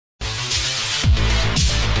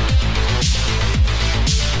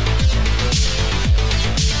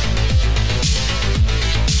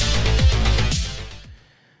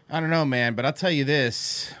I don't know, man, but I'll tell you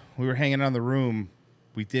this. We were hanging out in the room.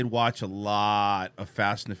 We did watch a lot of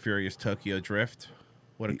Fast and the Furious Tokyo Drift.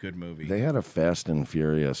 What a good movie. They had a Fast and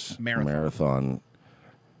Furious marathon,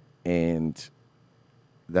 and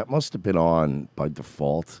that must have been on by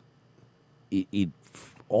default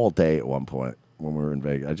all day at one point when we were in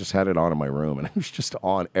Vegas. I just had it on in my room, and it was just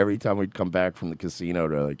on every time we'd come back from the casino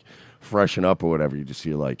to like freshen up or whatever. You just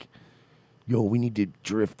hear like, yo, we need to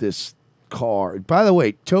drift this car. By the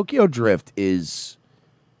way, Tokyo Drift has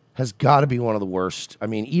got to be one of the worst. I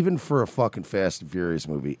mean, even for a fucking Fast and Furious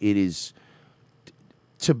movie, it is.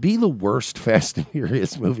 To be the worst Fast and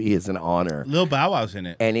Furious movie is an honor. Lil Bow Wow's in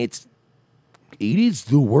it. And it is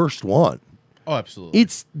the worst one. Oh, absolutely.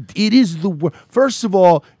 It is the worst. First of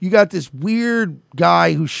all, you got this weird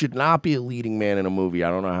guy who should not be a leading man in a movie.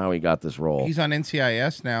 I don't know how he got this role. He's on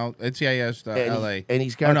NCIS now. NCIS LA. And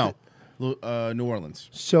he's got New Orleans.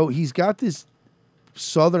 So he's got this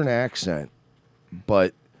southern accent,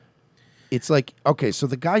 but it's like, okay, so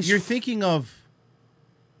the guy's You're thinking of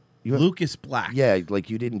Lucas Black. Yeah,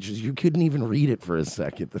 like you couldn't even read it for a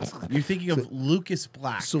second. You're thinking of Lucas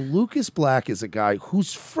Black. So Lucas Black is a guy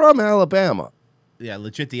who's from Alabama. Yeah,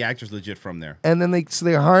 legit. The actor's legit from there. And then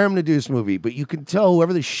they hire him to do this movie, but you can tell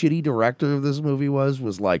whoever the shitty director of this movie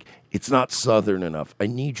was like, it's not Southern enough. I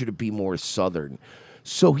need you to be more Southern.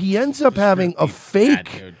 So he ends up having a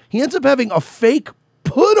fake. He ends up having a fake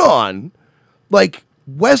put on, like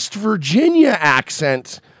West Virginia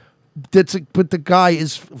accent. But the guy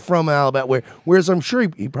is from Alabama. Whereas I'm sure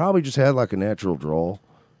he probably just had like a natural drawl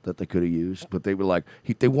that they could have used. But they were like,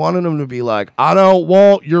 they wanted him to be like, I don't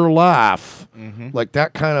want your life. Like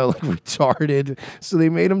that kind of like retarded. So they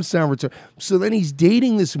made him sound retarded. So then he's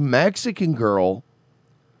dating this Mexican girl.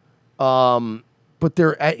 But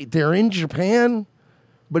they're in Japan.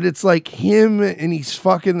 But it's like him and he's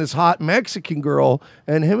fucking this hot Mexican girl.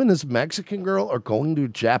 And him and this Mexican girl are going to a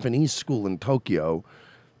Japanese school in Tokyo.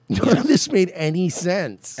 None of this made any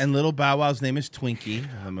sense. And Little Bow Wow's name is Twinkie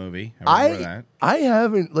in the movie. I remember that. I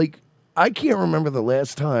haven't, I can't remember the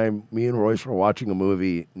last time me and Royce were watching a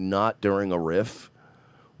movie not during a riff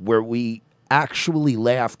where we actually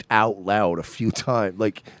laughed out loud a few times.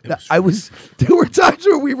 There were times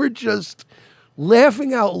where we were just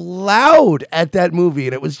laughing out loud at that movie,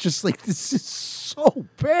 and it was just like, this is so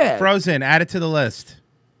bad. Frozen, add it to the list.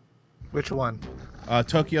 Which one?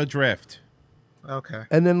 Tokyo Drift. Okay.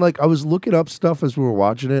 And then, I was looking up stuff as we were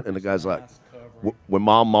watching it, and the guy's like, when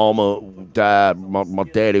my mama died, my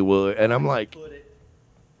daddy would. And I'm like,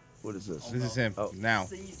 what is this? This is him now.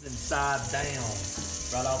 Seasoned side down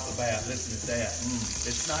right off the bat. Listen to that.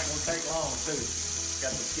 It's not going to take long, too. Got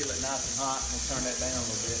the skillet nice and hot. We'll turn that down a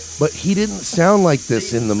little bit. But he didn't sound like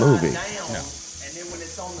this in the movie. Down, no. And then when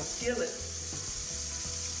it's on the skillet,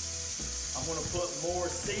 I'm going to put more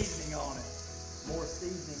seasoning on it. More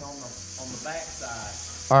seasoning on the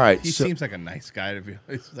backside. All right. He seems like a nice guy to be.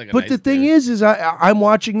 But the thing is I'm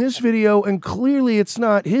watching this video, and clearly it's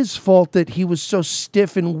not his fault that he was so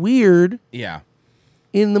stiff and weird. Yeah.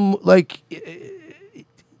 In the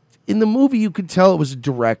movie, you could tell it was a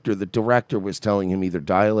director. The director was telling him either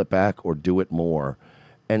dial it back or do it more.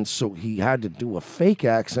 And so he had to do a fake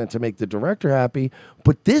accent to make the director happy.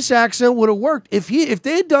 But this accent would have worked. If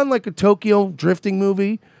they had done like a Tokyo drifting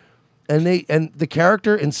movie, and the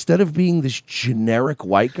character, instead of being this generic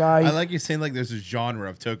white guy, I like you saying like there's a genre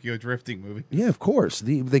of Tokyo drifting movie. Yeah, of course.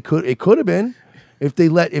 It could have been if they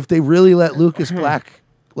really let Lucas Black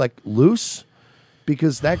loose,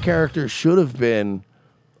 because that character should have been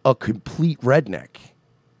a complete redneck.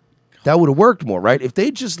 That would have worked more, right? If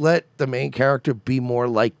they just let the main character be more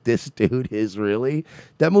like this dude is really,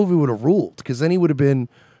 that movie would have ruled, because then he would have been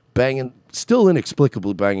still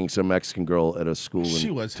inexplicably banging some Mexican girl at a school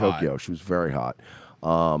in Tokyo. Hot. She was very hot.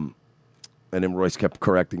 And then Royce kept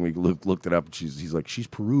correcting me. Looked it up. And he's like, she's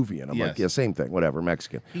Peruvian. I'm like, yeah, same thing. Whatever,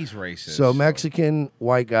 Mexican. He's racist. So Mexican,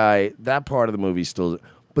 white guy, that part of the movie still.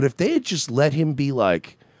 But if they had just let him be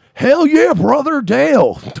like, hell yeah, brother,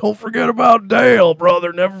 Dale. Don't forget about Dale,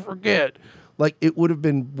 brother. Never forget. Like, it would have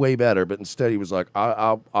been way better. But instead he was like,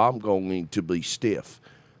 I'm going to be stiff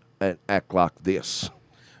and act like this.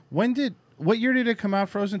 What year did it come out,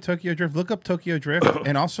 Frozen? Tokyo Drift? Look up Tokyo Drift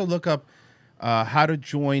and also look up how to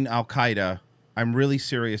join Al-Qaeda. I'm really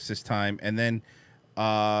serious this time. And then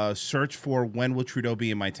search for when will Trudeau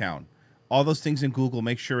be in my town. All those things in Google.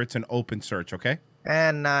 Make sure it's an open search, okay?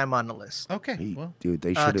 And I'm on the list. Okay. Well, dude,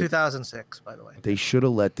 they should 2006, by the way. They should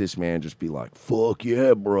have let this man just be like, fuck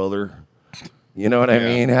yeah, brother. You know what I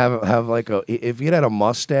mean? Have like if he had a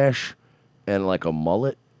mustache and like a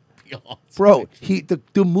mullet, bro,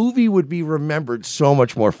 the movie would be remembered so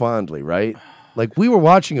much more fondly, right? Like we were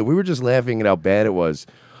watching it, we were just laughing at how bad it was,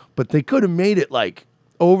 but they could have made it like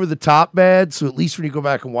over the top bad. So at least when you go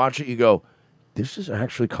back and watch it, you go, "This is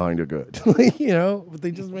actually kind of good," you know. But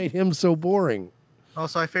they just made him so boring.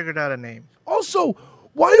 Also, I figured out a name. Also,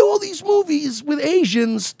 why do all these movies with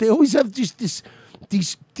Asians? They always have just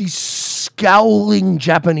these scowling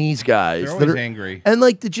Japanese guys. They're always angry. And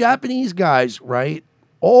like the Japanese guys, right?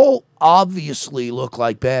 All obviously look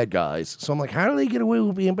like bad guys. So I'm like, how do they get away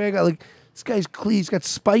with being bad guys? Like this guy's clean. He's got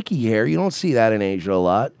spiky hair. You don't see that in Asia a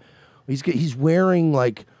lot. He's wearing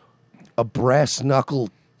like a brass knuckle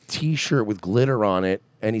T-shirt with glitter on it,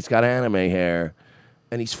 and he's got anime hair,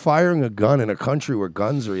 and he's firing a gun in a country where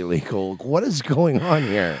guns are illegal. What is going on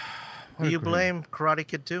here? Do you blame Karate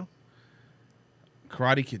Kid 2?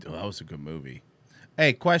 Karate Kid. Oh, that was a good movie.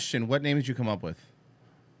 Hey, question. What name did you come up with?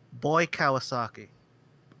 Boy Kawasaki.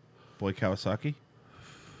 Boy Kawasaki?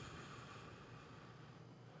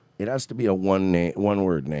 It has to be a one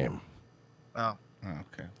word name. Oh. Oh,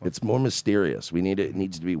 okay. It's more mysterious. We need it. It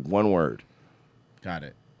needs to be one word. Got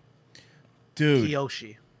it. Dude.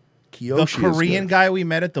 Kiyoshi. The Korean guy we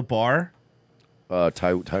met at the bar?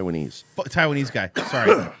 Taiwanese. Taiwanese guy.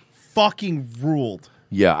 Sorry. Fucking ruled.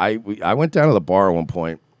 Yeah, I went down to the bar at one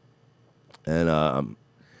point, and I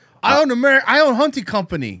own hunting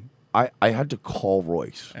company. I had to call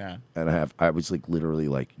Royce. Yeah. And I was like literally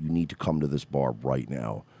like, you need to come to this bar right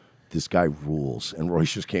now. This guy rules. And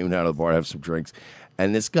Royce just came down to the bar to have some drinks.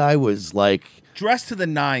 And this guy was like dressed to the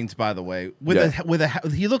nines, by the way.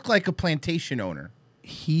 He looked like a plantation owner.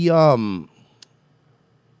 He was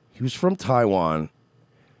from Taiwan,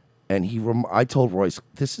 and I told Royce,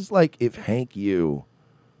 this is like if Hank Yu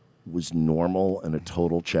was normal and a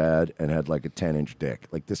total Chad and had like a 10-inch dick.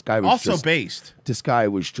 Like this guy was also based. This guy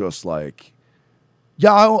was just like,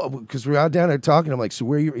 yeah, because we were out down there talking. I'm like, so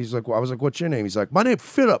where are you? He's like, well, I was like, what's your name? He's like, my name's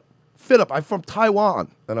Philip. Philip, I'm from Taiwan.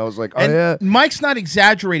 And I was like, oh, yeah. Mike's not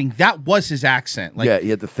exaggerating. That was his accent. Like, yeah, he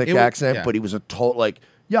had the thick accent, but he was a total like,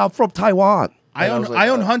 yeah, I'm from Taiwan. I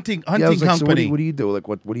own hunting company. So what do you do? Like,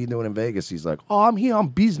 what are you doing in Vegas? He's like, oh, I'm here on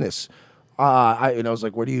business. And I was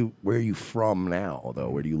like, where are you from now, though?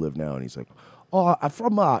 Where do you live now? And he's like, oh, I'm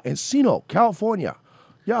from Encino, California.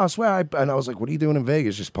 Yeah, I swear. And I was like, what are you doing in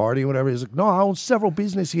Vegas? Just partying, whatever. He's like, no, I own several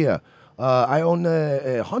business here. I own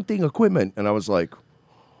hunting equipment. And I was like,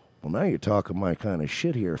 well, now you're talking my kind of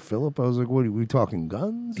shit here, Philip. I was like, what are we talking,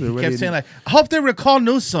 guns? He kept saying like, I hope they recall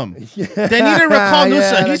Newsom. Yeah. They need to recall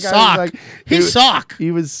Newsom. He sucked. Like, he sucked.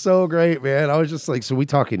 He was so great, man. I was just like, so we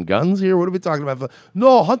talking guns here? What are we talking about?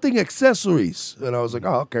 No, hunting accessories. And I was like,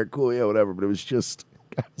 oh, okay, cool, yeah, whatever. But it was just,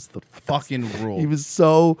 that was the fucking rule. He was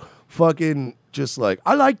so fucking just like,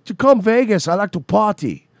 I like to come Vegas. I like to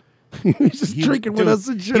party. He was just drinking with us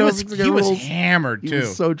and shit. He was hammered, too. He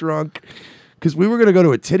was so drunk. Because we were going to go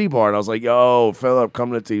to a titty bar, and I was like, yo, Philip,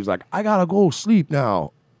 come to the titty. He was like, I got to go sleep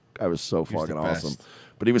now. I was so fucking awesome.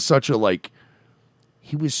 But he was such a, like,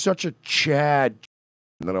 he was such a Chad.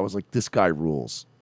 And then I was like, this guy rules.